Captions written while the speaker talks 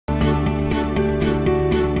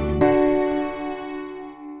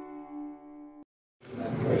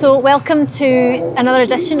So welcome to another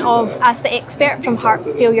edition of Ask the Expert from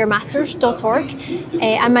heartfailureMatters.org.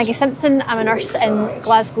 I'm Maggie Simpson, I'm a nurse in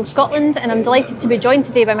Glasgow, Scotland, and I'm delighted to be joined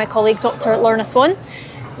today by my colleague Dr Lorna Swan.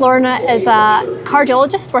 Lorna is a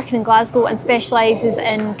cardiologist working in Glasgow and specialises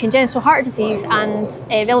in congenital heart disease and,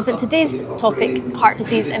 relevant to today's topic, heart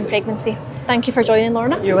disease in pregnancy. Thank you for joining,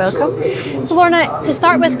 Lorna. You're welcome. So Lorna, to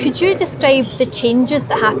start with, could you describe the changes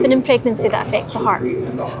that happen in pregnancy that affect the heart?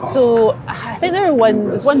 So I think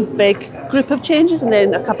there's one big group of changes and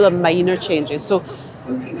then a couple of minor changes. So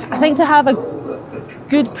I think to have a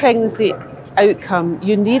good pregnancy outcome,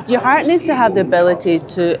 your heart needs to have the ability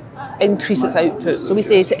to increase its output. So we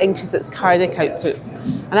say to increase its cardiac output.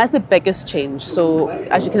 And that's the biggest change. So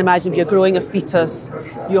as you can imagine, if you're growing a fetus,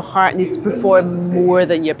 your heart needs to perform more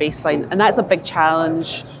than your baseline. And that's a big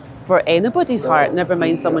challenge for anybody's heart, never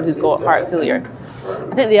mind someone who's got heart failure.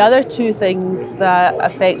 I think the other two things that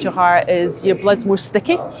affect your heart is your blood's more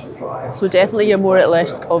sticky. So definitely you're more at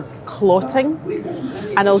risk of clotting.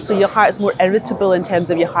 And also your heart's more irritable in terms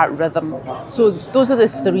of your heart rhythm. So those are the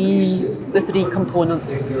three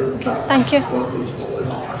components. Thank you.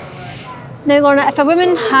 Now Lorna, if a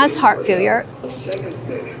woman has heart failure,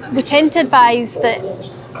 we tend to advise that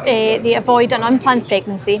they avoid an unplanned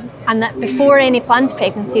pregnancy and that before any planned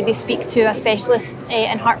pregnancy they speak to a specialist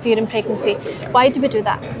in heart failure in pregnancy. Why do we do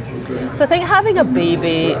that? So I think having a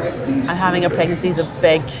baby and having a pregnancy is a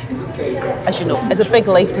big, as you know, is a big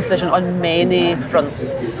life decision on many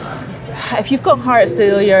fronts. If you've got heart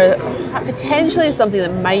failure, that potentially is something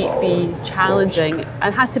that might be challenging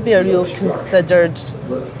and has to be a real considered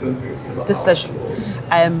decision.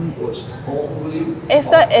 If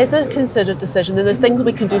that is a considered decision, then there's things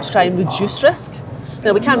we can do to try and reduce risk.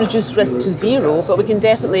 Now, we can't reduce risk to zero, but we can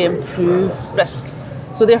definitely improve risk.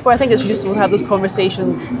 So therefore, I think it's useful to have those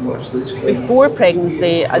conversations before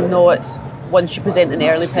pregnancy and not once you present an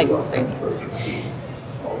early pregnancy.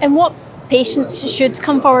 And what patients should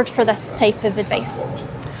come forward for this type of advice?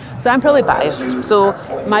 So I'm probably biased. So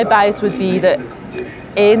my bias would be that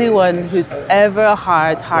anyone who's ever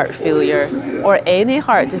had heart failure or any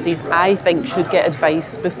heart disease, I think, should get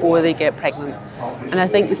advice before they get pregnant. And I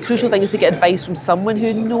think the crucial thing is to get advice from someone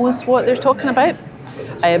who knows what they're talking about.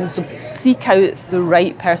 So seek out the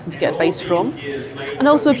right person to get advice from. And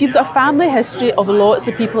also, if you've got a family history of lots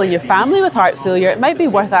of people in your family with heart failure, it might be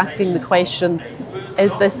worth asking the question,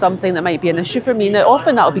 is this something that might be an issue for me? Now,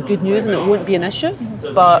 often that'll be good news and it won't be an issue,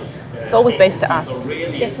 but it's always best to ask.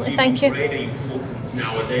 Definitely, thank you.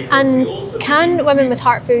 And can women with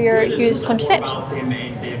heart failure use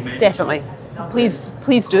contraception? Definitely.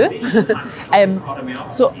 Please do.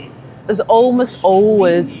 So there's almost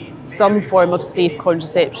always some form of safe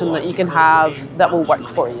contraception that you can have that will work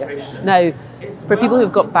for you. Now, for people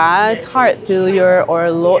who've got bad heart failure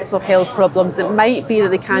or lots of health problems, it might be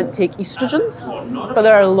that they can't take estrogens, but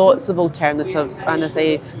there are lots of alternatives. And I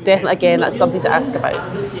say, definitely, again, that's something to ask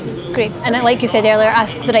about. Great. And like you said earlier,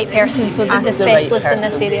 ask the right person, so the specialist in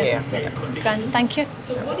this area. Yes. Grand, thank you.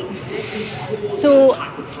 So,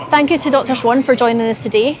 thank you to Dr Swan for joining us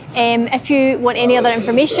today. If you want any other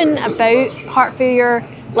information about heart failure,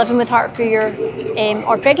 living with heart failure,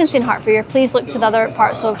 or pregnancy and heart failure, please look to the other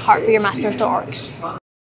parts of heartfailureMatters.org.